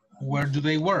work? Where do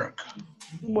they work?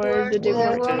 Where do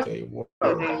they work?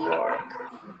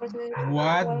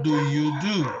 What do you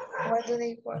do?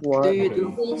 What do you do?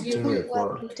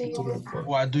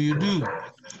 What do you do?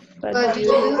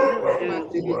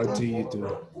 What do you do?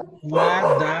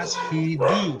 What does he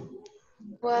do?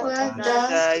 What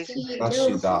does She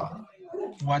do.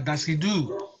 What does he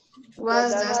do? What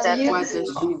does she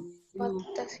do?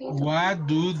 What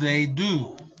do they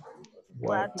do?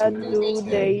 What do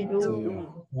they do?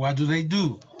 What do they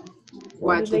do?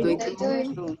 What do they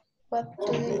do?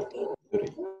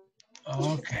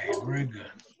 Okay, very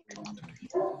good.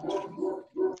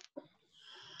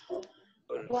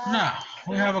 Now,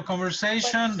 we have a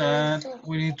conversation that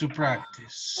we need to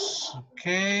practice.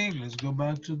 Okay, let's go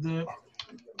back to the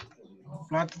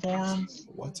platform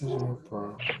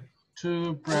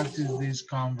to practice this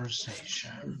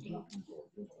conversation.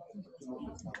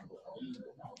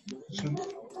 So,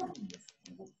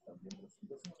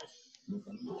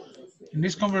 in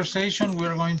this conversation,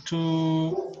 we're going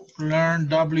to learn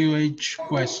WH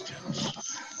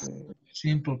questions.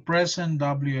 Simple present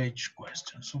WH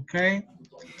questions, okay?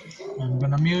 I'm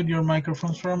gonna mute your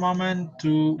microphones for a moment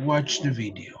to watch the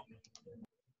video.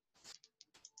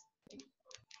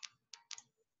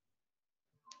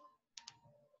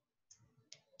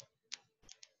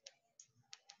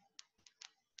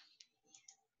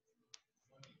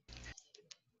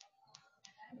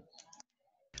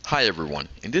 Hi everyone,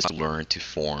 in this you'll learn to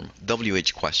form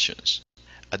WH questions.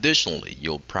 Additionally,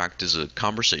 you'll practice a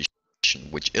conversation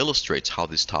which illustrates how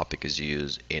this topic is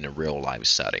used in a real life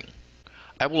setting.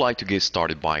 I would like to get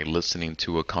started by listening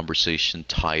to a conversation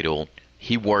titled,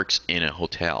 "He Works in a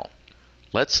Hotel."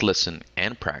 Let's listen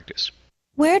and practice.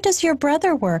 Where does your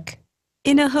brother work?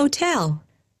 In a hotel.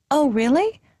 Oh,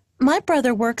 really? My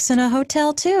brother works in a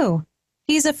hotel too.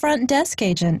 He's a front desk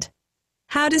agent.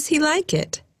 How does he like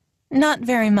it? Not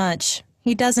very much.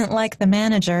 He doesn't like the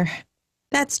manager.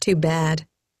 That's too bad.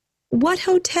 What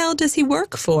hotel does he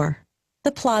work for?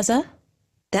 The Plaza.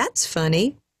 That's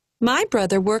funny. My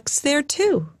brother works there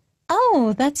too.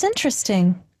 Oh, that's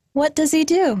interesting. What does he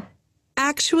do?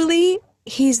 Actually,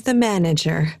 he's the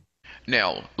manager.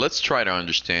 Now, let's try to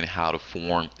understand how to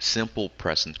form simple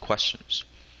present questions.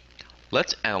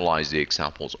 Let's analyze the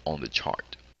examples on the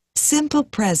chart. Simple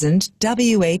present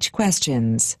WH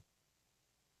questions.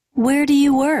 Where do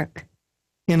you work?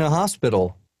 In a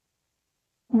hospital.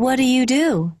 What do you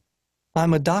do?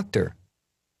 I'm a doctor.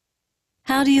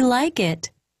 How do you like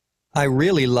it? I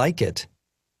really like it.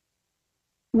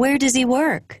 Where does he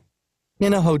work?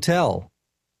 In a hotel.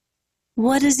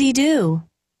 What does he do?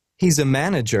 He's a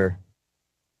manager.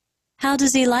 How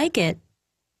does he like it?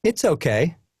 It's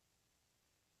okay.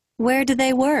 Where do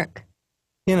they work?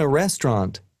 In a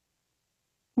restaurant.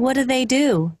 What do they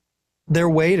do? They're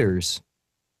waiters.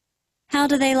 How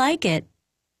do they like it?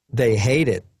 They hate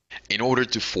it. In order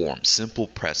to form simple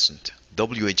present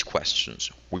WH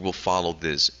questions, we will follow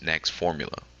this next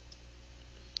formula.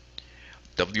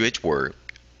 WH word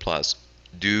plus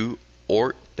do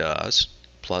or does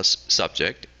plus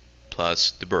subject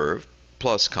plus the verb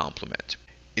plus complement.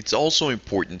 It's also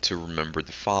important to remember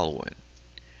the following.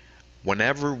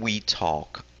 Whenever we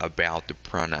talk about the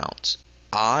pronouns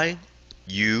I,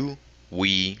 you,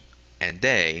 we, and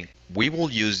they, we will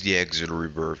use the auxiliary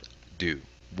verb do.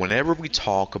 Whenever we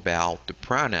talk about the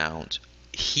pronouns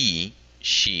he,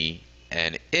 she,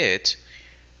 and it,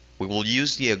 we will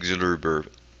use the auxiliary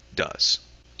verb does.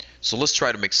 So let's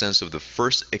try to make sense of the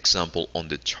first example on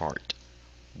the chart.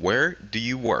 Where do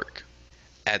you work?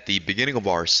 At the beginning of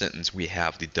our sentence, we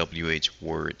have the WH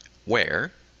word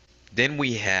where. Then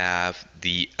we have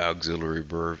the auxiliary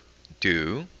verb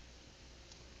do.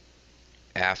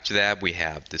 After that, we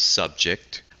have the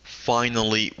subject.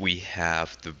 Finally, we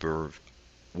have the verb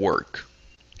work.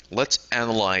 Let's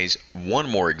analyze one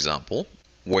more example.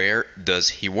 Where does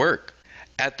he work?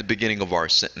 At the beginning of our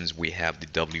sentence, we have the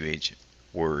WH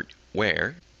word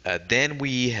where. Then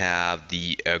we have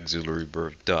the auxiliary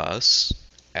verb does.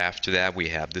 After that, we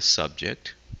have the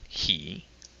subject, he.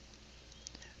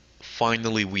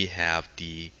 Finally, we have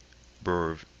the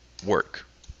verb work.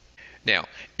 Now,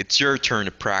 it's your turn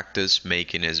to practice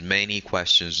making as many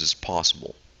questions as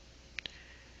possible.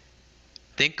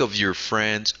 Think of your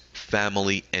friends,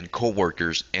 family, and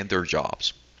co-workers and their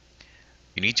jobs.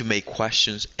 You need to make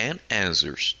questions and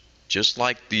answers, just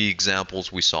like the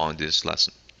examples we saw in this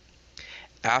lesson.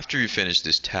 After you finish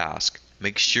this task,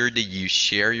 make sure that you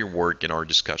share your work in our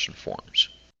discussion forums.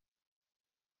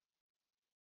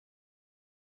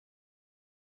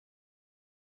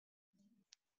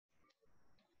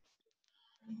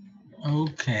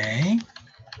 Okay.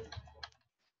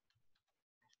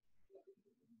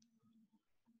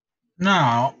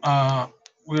 Now,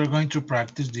 we're going to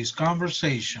practice this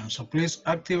conversation. So please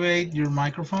activate your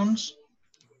microphones.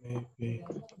 Okay.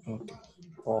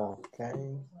 Okay.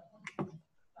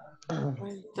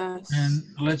 And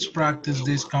let's practice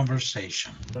this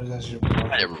conversation.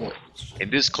 Hi everyone.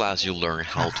 In this class, you'll learn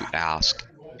how to ask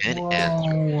and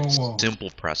answer simple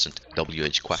present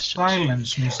WH questions.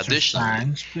 Silence, Mr. Additionally,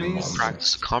 Sands, please. we'll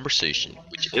practice a conversation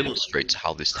which illustrates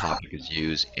how this topic is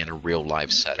used in a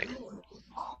real-life setting.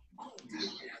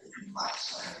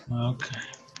 Okay.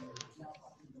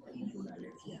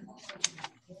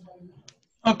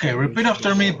 Okay, repeat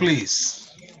after me, please.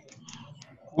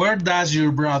 Where does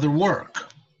your brother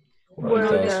work? Where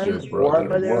does your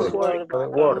brother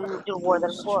work?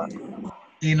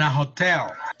 In a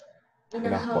hotel. In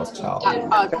a hotel.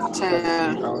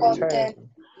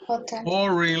 Oh,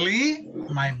 really?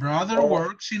 My brother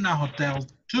works in a hotel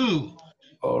too.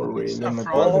 Oh, really? My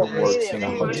brother works in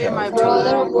a hotel. My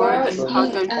brother works in a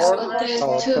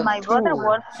hotel too. My brother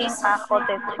works in a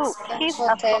hotel too. He's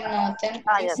a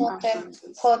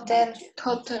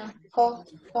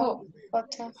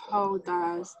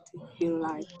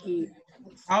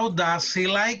How does he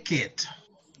like it?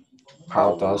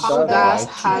 How does he like it?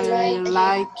 How does he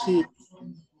like it?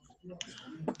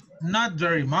 Not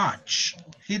very much.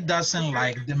 He doesn't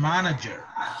like the manager.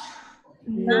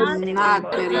 Not very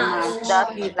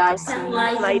much. He doesn't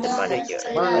like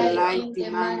the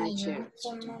manager.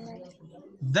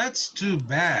 That's too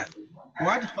bad.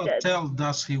 What hotel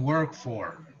does he work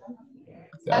for?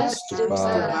 That's too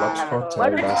bad.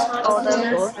 What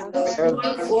hotel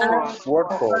does he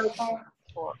work for?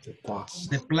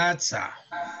 The Plaza.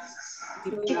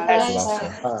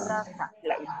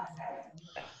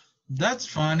 That's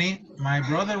funny. My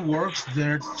brother works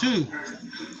there too.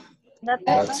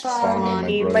 That's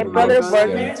funny. My brother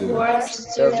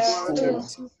works there too.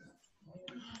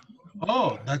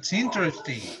 Oh, that's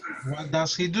interesting. What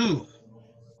does he do?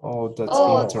 Oh,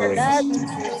 that's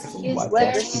interesting.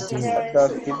 What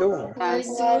does he do?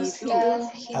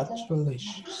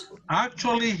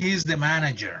 Actually, he's the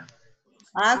manager.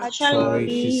 Actually,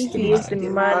 he's the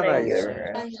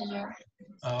manager.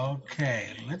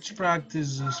 Okay, let's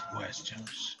practice these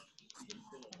questions.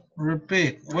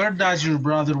 Repeat. Where does your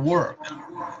brother work?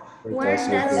 Where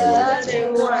does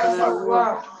your brother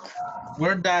work?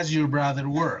 Where does your brother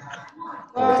work?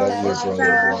 Where does your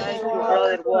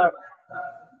brother work?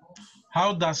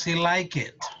 How does he like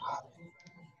it?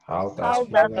 How How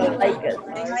does does he he like like it?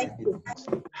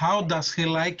 it? How does he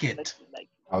like it?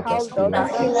 How How does he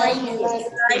does like he it?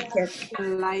 like it?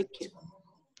 Like it.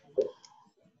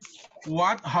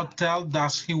 What hotel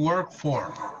does he work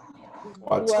for?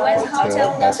 What What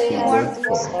hotel does he work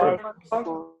for?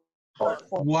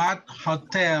 What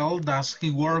hotel does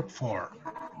he work for?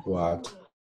 What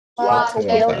What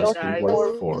hotel hotel does he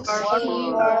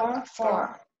work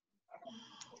for?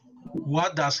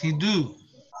 What does he do?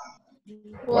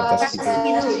 What does he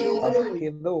do? What he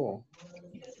do?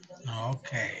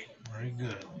 Okay, very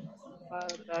good. What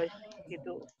does he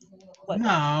do?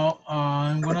 Now,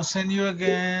 I'm gonna send you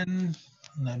again.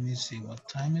 Let me see, what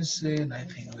time is it? I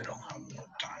think we don't have more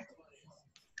time.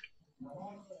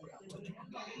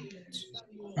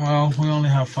 Well, we only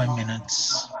have 5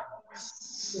 minutes.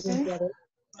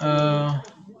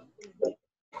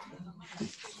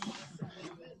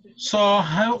 So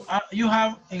how you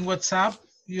have in WhatsApp,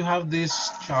 you have this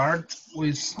chart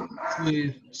with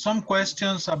some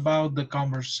questions about the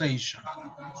conversation.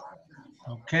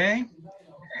 Okay?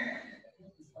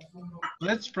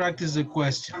 Let's practice the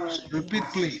questions. Repeat,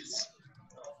 please.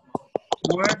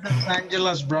 Where does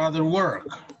Angela's brother work?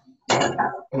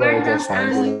 Where does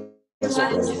Angela's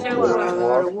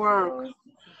brother work?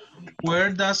 Where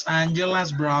does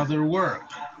Angela's brother work?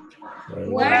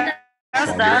 Where does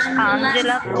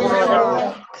Angela's brother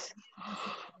work?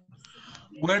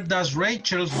 Where does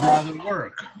Rachel's brother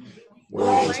work?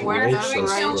 Where does Where does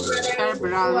Rachel's Rachel's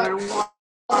brother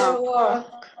work?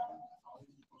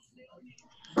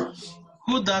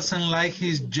 Who doesn't like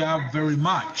his job very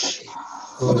much?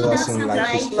 Who doesn't like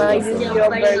his Like job this very job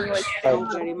much?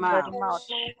 very much. Very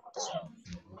much.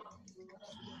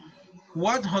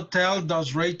 What hotel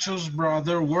does Rachel's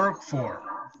brother work for?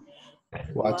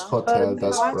 What hotel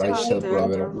does Rachel's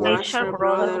brother work Rachel's for?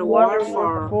 brother work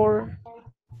for?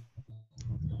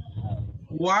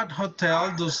 What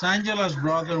hotel does Angela's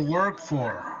brother work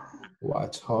for?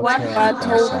 What What hotel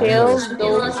does hotel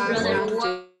Angela's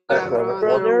does brother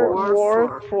brother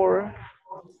work for?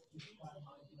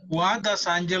 What does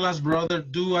Angela's brother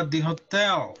do at the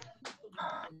hotel?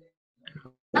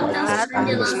 What does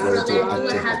Angela's brother do at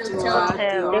the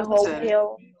hotel? The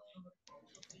hotel.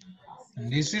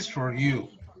 And this is for you.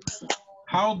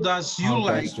 How does you How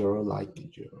like does you like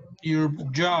your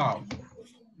job?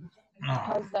 No.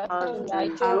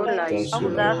 Does you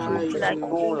like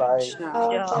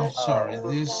I'm sorry,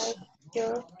 this.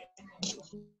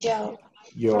 your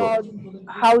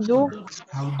How do?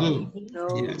 How do?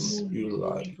 Yes. you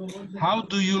like? How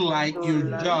do you like your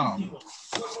job?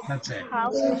 That's it.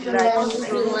 How do you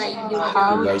like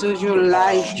How do you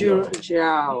like your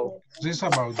job? This is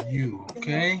about you,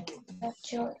 okay?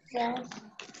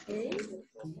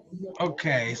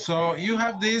 Okay, so you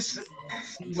have this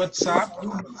WhatsApp.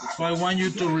 So I want you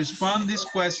to respond these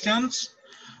questions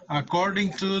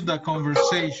according to the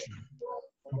conversation,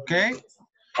 okay?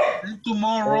 And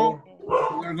tomorrow,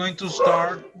 we're going to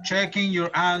start checking your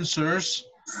answers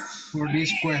for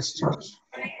these questions.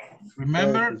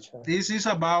 Remember, this is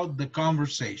about the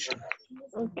conversation.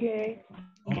 Okay.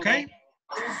 Okay?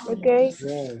 Okay.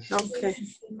 Yes. Okay.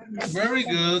 Very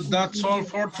good. That's all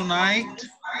for tonight.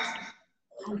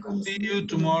 See you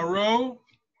tomorrow.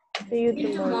 See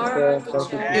you tomorrow.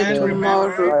 And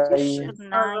remember, good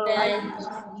night?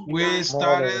 we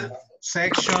started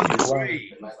section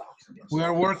 3. We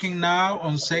are working now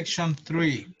on section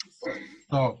 3.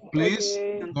 So please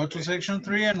go to section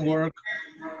 3 and work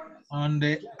on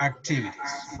the activities.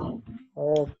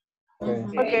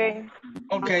 Okay.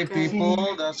 Okay,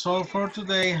 people, that's all for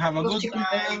today. Have a good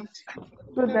night.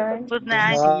 Good night. Good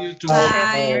night. See you tomorrow.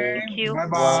 Bye. Thank you.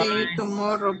 Bye-bye. See you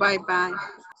tomorrow. Bye-bye.